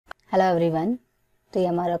Hello everyone. तो ये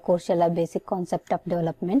हमारा कोर्स चल रहा है बेसिक कॉन्सेप्ट ऑफ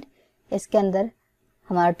डेवलपमेंट। इसके अंदर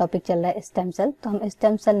हमारा टॉपिक चल रहा है स्टेम सेल। तो हम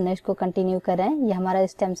स्टेम सेल नेट को कंटिन्यू कर रहे हैं। ये हमारा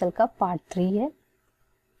स्टेम सेल का पार्ट 3 है।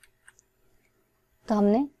 तो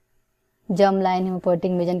हमने germ line,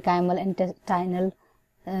 haemopoietic, mesenchymal, intestinal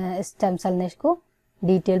stem cell net को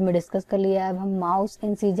डिटेल में डिस्कस कर लिया है। अब हम mouse,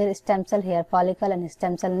 incisor, stem cell, hair follicle and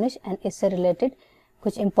stem cell निश एंड इससे रिलेटेड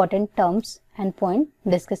कुछ important terms and point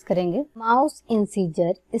discuss करेंगे। माउस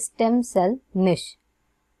इंसीजर स्टेम सेल निश।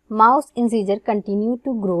 Mouse incisor continue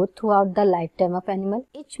to grow throughout the lifetime of animal.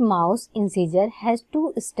 Each mouse incisor has two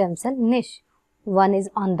stem cell niche. One is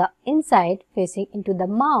on the inside facing into the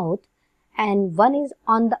mouth and one is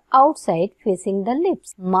on the outside facing the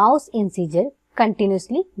lips. Mouse incisor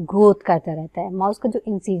continuously growth करता रहता है। Mouse का जो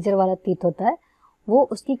incisor वाला teeth होता है वो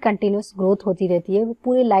उसकी कंटिन्यूस ग्रोथ होती रहती है। वो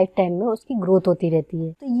पूरे लाइफ टाइम में उसकी ग्रोथ होती रहती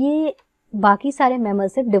है। तो ये बाकी सारे मैमल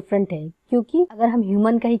से डिफरेंट है, क्योंकि अगर हम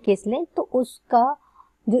ह्यूमन का ही केस लें तो उसका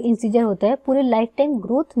जो इंसीजर होता है पूरे लाइफ टाइम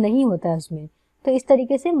ग्रोथ नहीं होता है उसमें। तो इस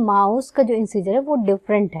तरीके से माउस का जो इंसीजर है वो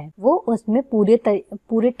डिफरेंट है। वो उसमें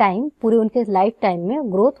पूरे उनके लाइफ टाइम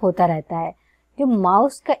में ग्रोथ होता रहता है। जो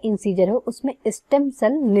माउस का इंसीजर है उसमें स्टेम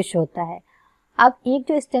सेल निश होता है। अब एक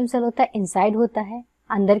जो स्टेम सेल होता है इनसाइड होता है,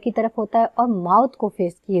 अंदर की तरफ होता है और माउथ को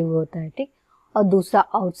फेस किए हुए होता है, ठीक। और दूसरा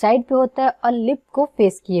आउटसाइड पे होता है और लिप को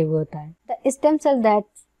फेस किए हुए होता है। The stem cell that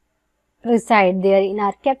reside therein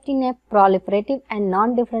are kept in a proliferative and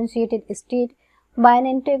non-differentiated state by an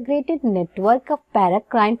integrated network of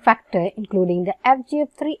paracrine factor including the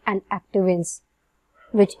FGF3 and activins,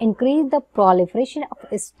 which increase the proliferation of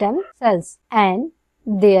stem cells and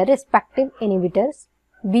their respective inhibitors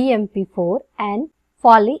BMP4 and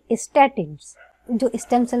follistatins. जो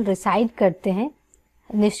stem cell reside करते हैं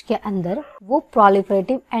निश के अंदर वो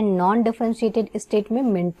proliferative and non-differentiated state में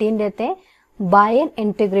maintain रहते हैं bye an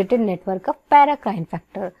integrated network of paracrine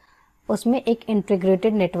factor. उसमें एक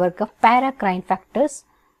integrated network of paracrine factors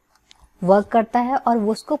work करता है और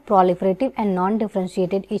वो उसको proliferative and non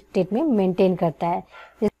differentiated state में मेंटेन करता है।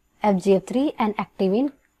 FGF3 एंड एक्टिविन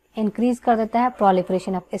इंक्रीज कर देता है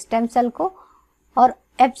प्रोलिफरेशन ऑफ स्टेम सेल को, और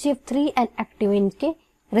FGF3 एंड एक्टिविन के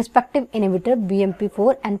रिस्पेक्टिव इनहिबिटर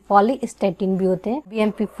BMP4 एंड फॉलिस्टैटिन भी होते हैं।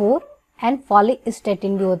 BMP4 एंड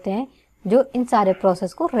फॉलिस्टैटिन भी होते हैं जो इन सारे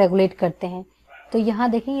प्रोसेस को रेगुलेट करते हैं। तो यहाँ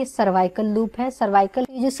देखें ये सर्वाइकल लूप है।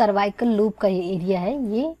 जो सर्वाइकल लूप का ये एरिया है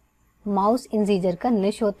ये माउस इंसीजर का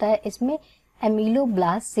निश होता है। इसमें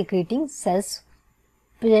एमिलोब्लास्ट सिक्रीटिंग सेल्स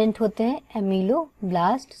प्रेजेंट होते हैं।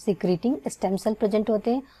 एमिलोब्लास्ट सिक्रीटिंग स्टेम सेल प्रेजेंट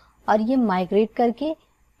होते हैं और ये माइग्रेट करके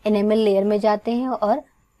एनेमल लेयर में जाते हैं और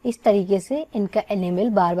इस तरीके से इनका एनेमल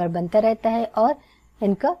बार बार बनता रहता है और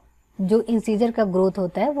इनका जो इंसीजर का ग्रोथ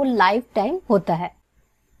होता है वो लाइफ टाइम होता है।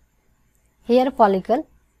 Hair follicle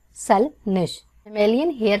cell niche.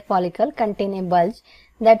 Mammalian hair follicle contain a bulge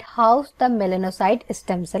that house the melanocyte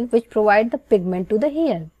stem cell which provide the pigment to the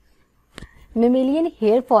hair. Mammalian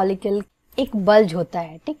hair follicle एक बल्ज होता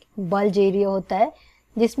है, ठीक। बल्ज एरिया होता है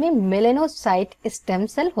जिसमें melanocyte stem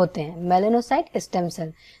cell होते हैं। Melanocyte stem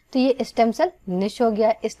cell, तो ये स्टेम सेल निश हो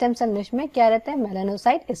गया। स्टेम सेल निश में क्या रहता है?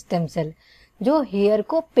 मेलेनोसाइट स्टेम सेल जो हेयर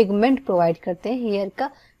को पिगमेंट प्रोवाइड करते हैं। हेयर का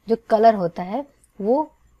जो कलर होता है वो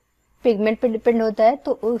पिगमेंट पे डिपेंड होता है,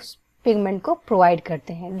 तो उस पिगमेंट को प्रोवाइड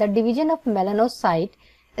करते हैं। The division of melanocyte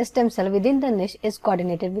stem cell with in the निश is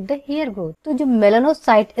coordinated with the hair growth. तो जो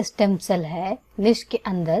मेलानोसाइट स्टेम सेल है निश के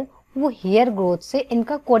अंदर वो हेयर ग्रोथ से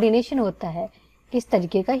इनका कोऑर्डिनेशन होता है, किस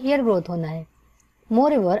तरीके का हेयर ग्रोथ होना है।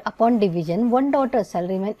 मोreover upon division one daughter cell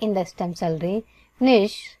remain in the stem cell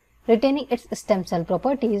निश retaining its stem cell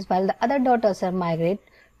properties while the other daughter cell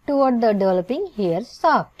migrate toward the developing hair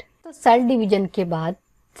shaft। तो सेल डिवीजन के बाद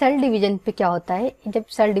सेल डिवीजन पे क्या होता है? जब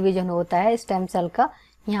सेल डिवीजन होता है स्टेम सेल का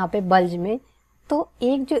यहाँ पे बल्ज में, तो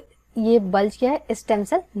एक जो ये बल्ज क्या है? स्टेम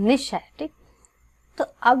सेल निश है, ठीक। तो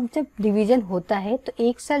अब जब डिवीजन होता है तो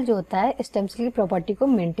एक सेल जो होता है स्टेम सेल की प्रॉपर्टी को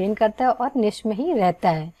मेंटेन करता है और निश में ही रहता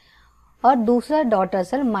है, और दूसरा डॉटर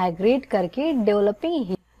सेल माइग्रेट करके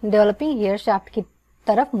डेवलपिंग हेयर शाफ्ट की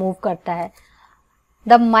तरफ मूव करता है।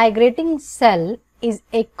 The migrating cell is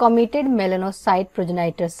a committed melanocyte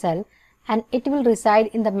progenitor cell and it will reside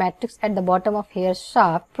in the matrix at the bottom of hair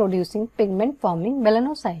shaft producing pigment forming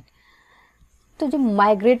melanocyte। तो जो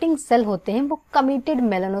migrating cell होते हैं वो committed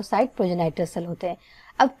melanocyte progenitor cell होते हैं।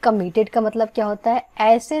 अब committed का मतलब क्या होता है?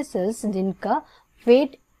 ऐसे सेल्स जिनका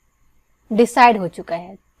फेट डिसाइड हो चुका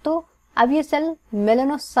है। तो अब ये सेल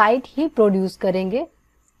मेलानोसाइट ही प्रोड्यूस करेंगे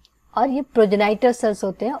और ये प्रोजेनिटर सेल्स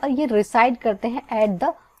होते हैं और ये रिसाइड करते हैं एट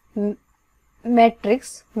द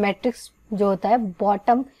मैट्रिक्स जो होता है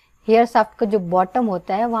बॉटम हेयर शाफ्ट का जो बॉटम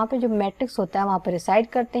होता है वहाँ पे जो मैट्रिक्स होता है वहाँ पे रिसाइड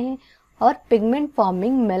करते हैं और पिगमेंट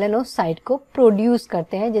फॉर्मिंग मेलानोसाइट को प्रोड्यूस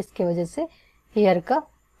करते हैं, जिसकी वजह से हेयर का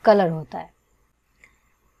कलर होता है।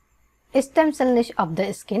 स्टेम सेल निश of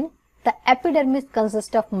the skin, the epidermis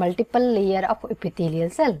consist of multiple layer of epithelial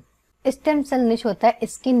cell. Stem cell निश होता है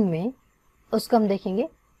स्किन में, उसको हम देखेंगे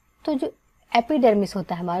तो जो एपिडर्मिस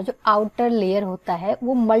होता है हमारा, जो आउटर लेयर होता है,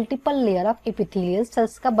 वो multiple layer of epithelial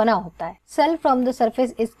cells का बना होता है। Cell from the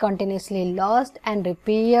surface is continuously lost and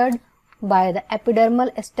repaired by the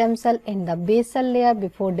epidermal stem cell in the basal layer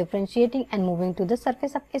before differentiating and moving to the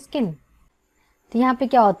surface of skin. तो यहाँ पे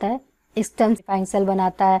क्या होता है, स्टेम एम्प्लीफाइंग सेल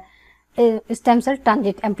बनाता है, स्टेम सेल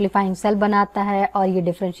ट्रांजिट एम्प्लीफाइंग सेल बनाता है और ये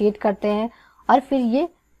डिफरेंशिएट करते हैं और फिर ये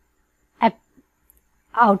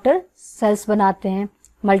आउटर सेल्स बनाते हैं,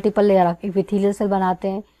 multiple layer of epithelial cell बनाते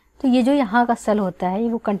हैं। तो ये जो यहाँ का सेल होता है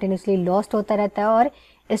वो कंटिन्यूसली लॉस्ट होता रहता है और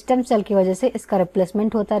स्टेम सेल की वजह से इसका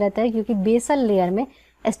रिप्लेसमेंट होता रहता है, क्योंकि बेसल लेयर में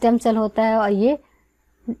स्टेम सेल होता है और ये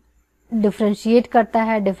डिफरेंशिएट करता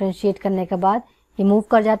है। डिफरेंशिएट करने के बाद ये मूव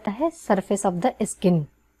कर जाता है सरफेस ऑफ द स्किन,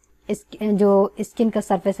 जो स्किन का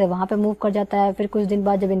सरफेस है वहाँ पे मूव कर जाता है। फिर कुछ दिन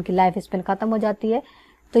बाद जब इनकी लाइफ स्पेन खत्म हो जाती है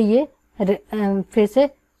तो ये फिर से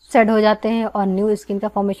शेड हो जाते हैं और न्यू स्किन का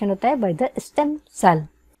फॉर्मेशन होता है by the stem cell.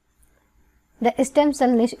 The stem cell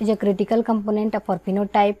निश is a critical component for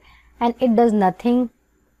phenotype and it does nothing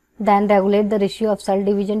then regulate the ratio of cell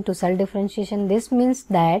division to cell differentiation. This means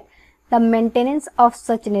that the maintenance of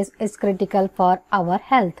such निश is critical for our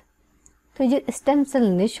health. तो जो stem cell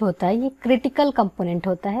निश होता है ये critical component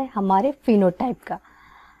होता है हमारे फिनोटाइप का।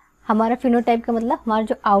 हमारा फिनोटाइप का मतलब हमारा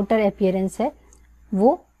जो आउटर अपीयरेंस है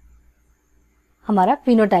वो हमारा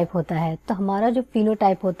फिनोटाइप होता है। तो हमारा जो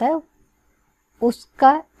फिनोटाइप होता है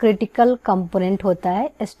उसका क्रिटिकल कंपोनेंट होता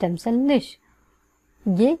है स्टेम सेल निश।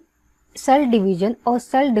 ये सेल डिवीजन और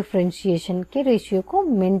सेल डिफरेंशिएशन के रेशियो को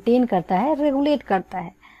मेंटेन करता है, रेगुलेट करता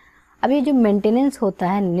है। अब ये जो मेंटेनेंस होता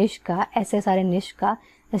है निश का, ऐसे सारे निश का,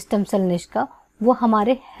 स्टेम सेल निश का, वो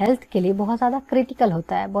हमारे हेल्थ के लिए बहुत ज़्यादा क्रिटिकल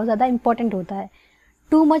होता है, बहुत ज़्यादा इंपॉर्टेंट होता है।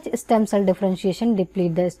 Too much stem cell differentiation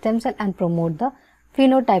deplete the stem cell and promote the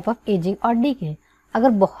phenotype of ageing और डीके। अगर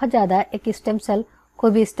बहुत ज़्यादा एक स्टेम सेल,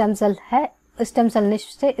 कोई भी स्टेम सेल है, स्टेम सेल निश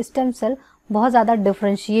से स्टेम सेल बहुत ज़्यादा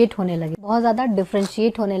डिफरेंशिएट होने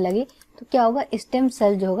लगे, तो क्या होगा, स्टेम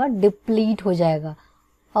सेल जो होगा डिप्लीट हो जाएगा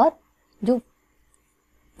और जो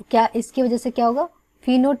क्या इसकी वजह से क्या होगा,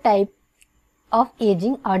 फिनोटाइप ऑफ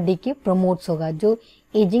एजिंग और डीके प्रमोट्स होगा। जो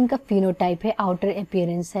एजिंग का फिनोटाइप है, आउटर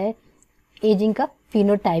अपीयरेंस है, एजिंग का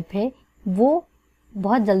फिनोटाइप है, वो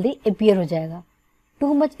बहुत जल्दी अपीयर हो जाएगा।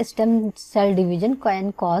 Too much stem cell division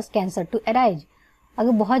can cause cancer to arise.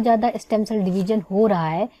 अगर बहुत ज़्यादा स्टेम सेल डिवीजन हो रहा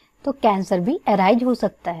है तो कैंसर भी अराइज हो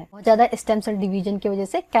सकता है। बहुत ज़्यादा स्टेम सेल डिवीजन की वजह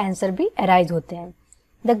से कैंसर भी अराइज होते हैं।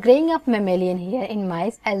 The greying of mammalian here in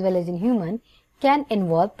mice as well as in human can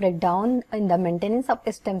involve breakdown in the maintenance of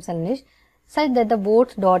stem cell निश such that the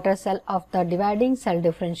both daughter cell of the dividing cell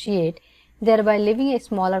differentiate, thereby leaving a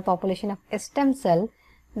smaller population of stem cell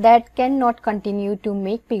that cannot continue to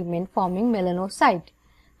make pigment forming melanocyte।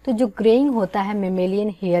 तो जो greying होता है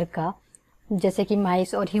mammalian hair का, जैसे कि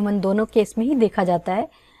माइस और human दोनों case में ही देखा जाता है,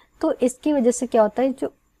 तो इसकी वजह से क्या होता है,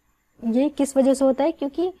 जो ये किस वजह से होता है,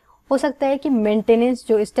 क्योंकि हो सकता है कि मेंटेनेंस,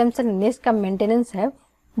 जो स्टेम सेल निश का मेंटेनेंस है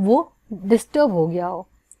वो डिस्टर्ब हो गया हो,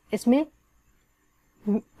 इसमें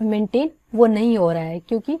मेंटेन वो नहीं हो रहा है।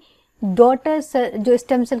 क्योंकि डॉटर सेल, जो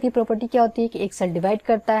स्टेम सेल की प्रॉपर्टी क्या होती है कि एक सेल डिवाइड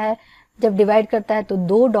करता है, जब डिवाइड करता है तो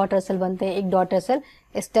दो डॉटर सेल बनते हैं। एक डॉटर सेल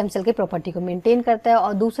स्टेम सेल की प्रॉपर्टी को मेंटेन करता है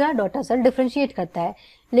और दूसरा डॉटर सेल डिफरेंशिएट करता है।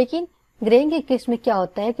 लेकिन ग्रेइंग के केस में क्या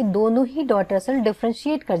होता है कि दोनों ही डॉटर सेल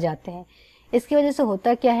डिफरेंशिएट कर जाते हैं। इसकी वजह से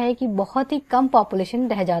होता क्या है कि बहुत ही कम पॉपुलेशन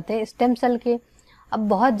रह जाते हैं स्टेम सेल के। अब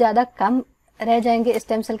बहुत ज़्यादा कम रह जाएंगे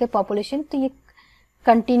स्टेम सेल के पॉपुलेशन, तो ये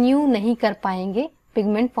कंटिन्यू नहीं कर पाएंगे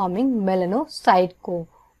पिगमेंट फॉर्मिंग मेलानोसाइट को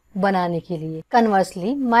बनाने के लिए।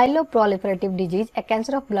 Conversely, myeloproliferative disease, a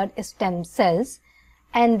cancer of blood stem cells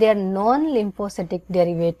and their non-lymphocytic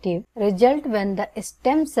derivative result when the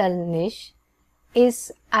stem cell niche is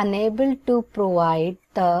unable to provide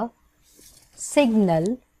the signal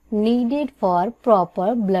needed for proper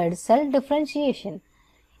blood cell differentiation।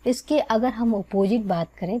 इसके अगर हम opposite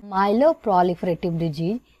बात करें, myeloproliferative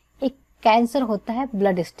disease एक cancer होता है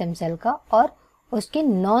blood stem cell का और उसके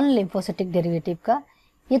नॉन लिम्फोसिटिक डेरिवेटिव का।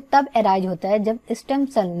 ये तब अराइज होता है जब स्टेम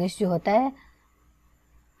सेल निश जो होता है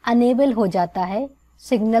अनेबल हो जाता है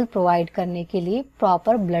सिग्नल प्रोवाइड करने के लिए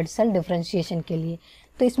प्रॉपर ब्लड सेल डिफरेंशिएशन के लिए।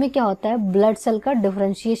 तो इसमें क्या होता है, ब्लड सेल का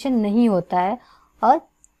डिफरेंशिएशन नहीं होता है और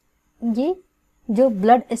ये जो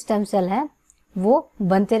ब्लड स्टेम सेल है वो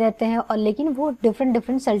बनते रहते हैं और लेकिन वो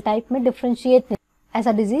डिफरेंट सेल टाइप में डिफरेंशिएट नहीं।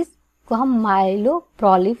 ऐसा डिजीज को हम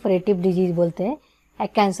माइलोप्रोलिफरेटिव डिजीज बोलते हैं,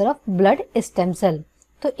 cancer of blood stem cell.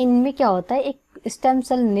 तो इनमें क्या होता है, एक स्टेम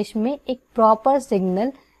सेल निश में एक प्रॉपर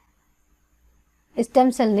सिग्नल, स्टेम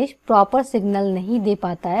सेल निश प्रॉपर सिग्नल नहीं दे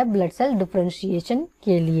पाता है ब्लड सेल डिफरेंशिएशन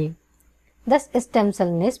के लिए। Thus, stem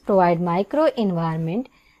cell niche provide micro environment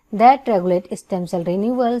that regulate stem cell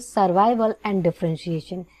renewal, survival and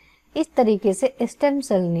differentiation. इस तरीके से स्टेम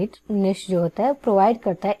सेल निश जो होता है प्रोवाइड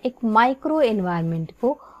करता है एक माइक्रो एनवायरनमेंट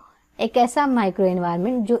को, एक ऐसा माइक्रो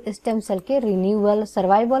एनवायरनमेंट जो स्टेम सेल के रिन्यूअल,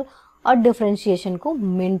 सर्वाइवल और डिफरेंशिएशन को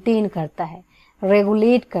मेंटेन करता है,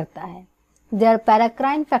 रेगुलेट करता है। Their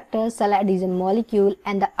paracrine factors, cell adhesion molecule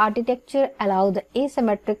and the architecture allow the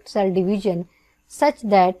asymmetric cell division such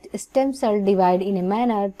that stem cell divide in a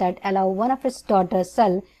manner that allow one of its daughter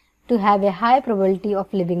cell to have a high probability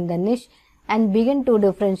of leaving the niche and begin to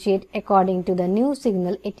differentiate according to the new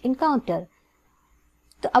signal it encounter.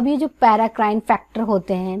 तो अब ये जो paracrine factor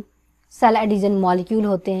होते हैं, cell addition molecule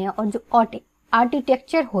होते हैं और जो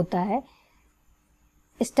आर्किटेक्चर होता है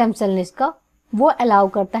स्टेम सेल निश का, वो अलाउ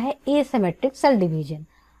करता है एसिमेट्रिक सेल डिवीजन।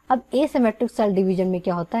 अब एसिमेट्रिक सेल डिवीजन में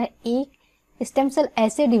क्या होता है, एक स्टेम सेल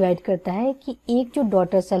ऐसे डिवाइड करता है कि एक जो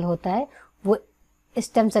डॉटर सेल होता है वो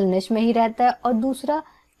स्टेम सेल निश में ही रहता है और दूसरा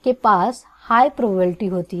के पास हाई प्रोबेबिलिटी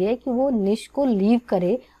होती है कि वो निश को लीव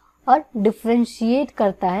करे और डिफरेंशिएट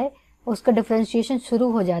करता है, उसका डिफरेंशिएशन शुरू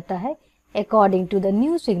हो जाता है according to the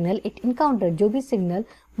new signal it encounter. जो भी सिग्नल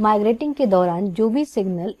माइग्रेटिंग के दौरान जो भी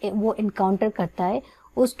सिग्नल वो इनकाउंटर करता है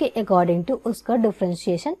उसके अकॉर्डिंग टू उसका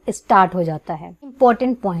डिफरेंशिएशन स्टार्ट हो जाता है।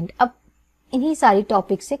 इंपॉर्टेंट पॉइंट, अब इन्हीं सारी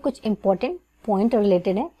टॉपिक से कुछ इंपॉर्टेंट पॉइंट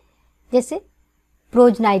रिलेटेड है, जैसे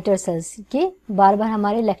प्रोजेनाइटर सेल्स। ये बार बार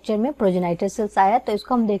हमारे लेक्चर में प्रोजेनाइटर सेल्स आया, तो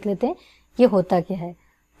इसको हम देख लेते हैं ये होता क्या है।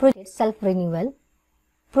 Self renewal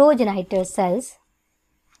progenitor sales,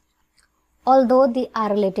 although they are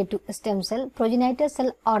related to stem cell, progenitor cell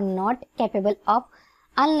are not capable of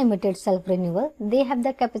unlimited self renewal. They have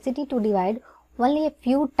the capacity to divide only a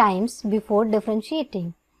few times before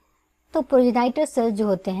differentiating. तो progenitor cell जो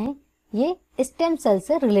होते हैं ये stem cell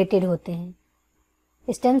से related होते हैं,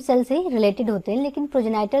 stem cell से ही related होते हैं, लेकिन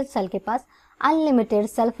प्रोजेनाइटर सेल के पास अनलिमिटेड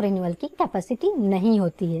सेल्फ रिन्यूअल की कैपेसिटी नहीं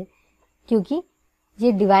होती है, क्योंकि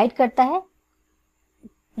ये डिवाइड करता है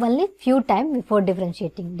only few time before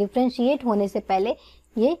differentiating. Differentiate होने से पहले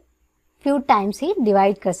ये फ्यू टाइम्स ही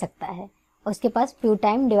डिवाइड कर सकता है, उसके पास फ्यू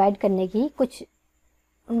टाइम डिवाइड करने की, कुछ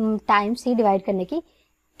टाइम्स ही डिवाइड करने की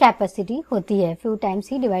कैपेसिटी होती है, फ्यू टाइम्स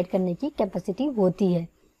ही डिवाइड करने की कैपेसिटी होती है।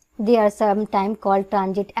 They are sometime called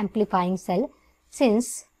transit amplifying cell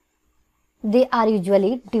since they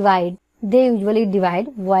usually divide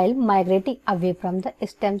while migrating away from the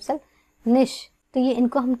stem cell निश। तो ये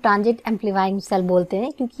इनको हम ट्रांजिट एम्पलीफाइंग सेल बोलते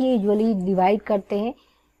हैं, क्योंकि ये यूजुअली डिवाइड करते हैं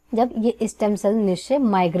जब ये स्टेम सेल निश से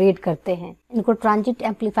माइग्रेट करते हैं। इनको ट्रांजिट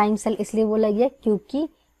एम्पलीफाइंग सेल इसलिए बोला गया क्योंकि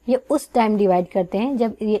ये उस टाइम डिवाइड करते हैं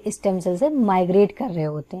जब ये स्टेम सेल से माइग्रेट कर रहे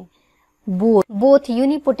होते हैं। Both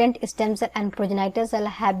unipotent stem cell and progenitor cell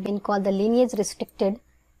have been called the lineage restricted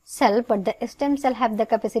cell, but the stem cell have the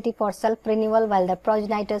capacity for self renewal while the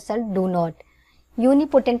progenitor cell do not.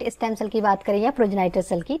 Unipotent stem cell की बात करें या progenitor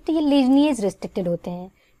cell की, तो ये lineage restricted होते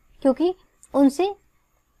हैं, क्योंकि उनसे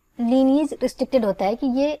लीनिएज रिस्ट्रिक्टेड होता है कि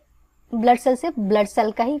ये ब्लड सेल से ब्लड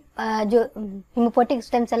सेल का ही, जो हिमोपोटिक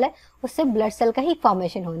स्टेम सेल है उससे ब्लड सेल का ही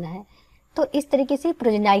फॉर्मेशन होना है। तो इस तरीके से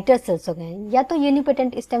प्रोजेनाइटर सेल्स हो गए, या तो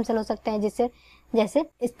यूनिपोटेंट स्टेम सेल हो सकते हैं जिससे जैसे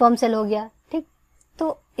स्पर्म सेल हो गया, ठीक।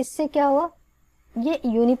 तो इससे क्या हुआ, ये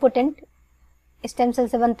यूनिपोटेंट स्टेम सेल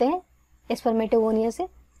से बनते हैं स्पर्मेटोगोनिया से,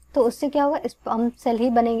 तो उससे क्या होगा, स्पर्म सेल ही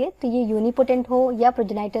बनेंगे। तो ये यूनिपोटेंट हो या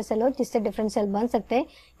प्रोजेनाइटर सेल हो जिससे डिफरेंट सेल बन सकते हैं,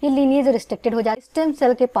 ये लीनिएज रिस्ट्रिक्टेड हो जाते हैं। स्टेम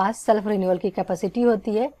सेल के पास सेल्फ रिन्यूअल की कैपेसिटी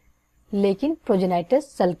होती है, लेकिन प्रोजेनाइटर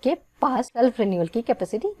सेल के पास सेल्फ रिन्यूअल की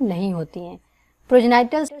कैपेसिटी नहीं होती है।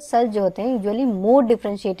 प्रोजेनाइटर सेल जो होते हैं यूजुअली मोर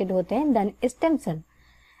डिफरेंशिएटेड होते हैं then stem cell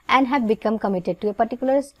and have become committed to a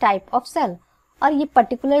particular type of cell, और ये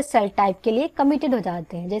पर्टिकुलर सेल टाइप के लिए कमिटेड हो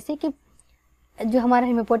जाते हैं। जैसे कि जो हमारा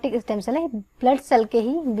हिमोपोटिक स्टेम सेल है ब्लड सेल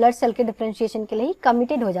के डिफरेंशिएशन के लिए ही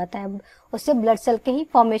कमिटेड हो जाता है, उससे ब्लड सेल के ही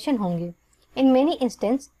फॉर्मेशन होंगे। In many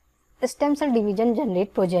instance stem cell division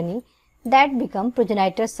generate progeny that become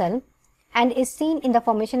progenitor cell and is seen in the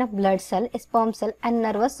formation of blood cell, sperm cell and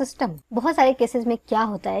nervous system. बहुत सारे केसेस में क्या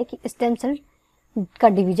होता है कि स्टेम सेल का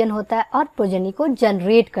डिवीजन होता है और प्रोजेनी को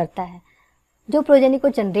जनरेट करता है। जो प्रोजेनी को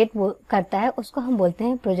जनरेट करता है उसको हम बोलते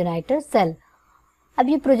हैं प्रोजेनाइटर सेल। अब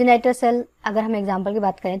ये प्रोजेनाइटर सेल, अगर हम एग्जांपल की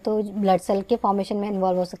बात करें तो ब्लड सेल के फॉर्मेशन में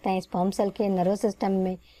इन्वॉल्व हो सकते हैं, स्पर्म सेल के, नर्वस सिस्टम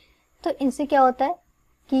में। तो इनसे क्या होता है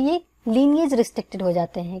कि ये लीनिएज रिस्ट्रिक्टेड हो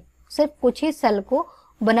जाते हैं, सिर्फ कुछ ही सेल को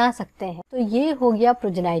बना सकते हैं। तो ये हो गया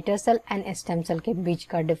progenitor cell and stem cell के बीच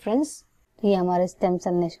का डिफरेंस। ये हमारा स्टेम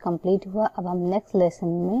सेल निश कंप्लीट हुआ। अब हम नेक्स्ट लेसन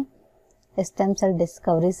में स्टेम सेल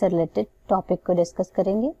डिस्कवरी से रिलेटेड टॉपिक को डिस्कस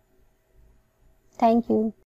करेंगे। Thank you.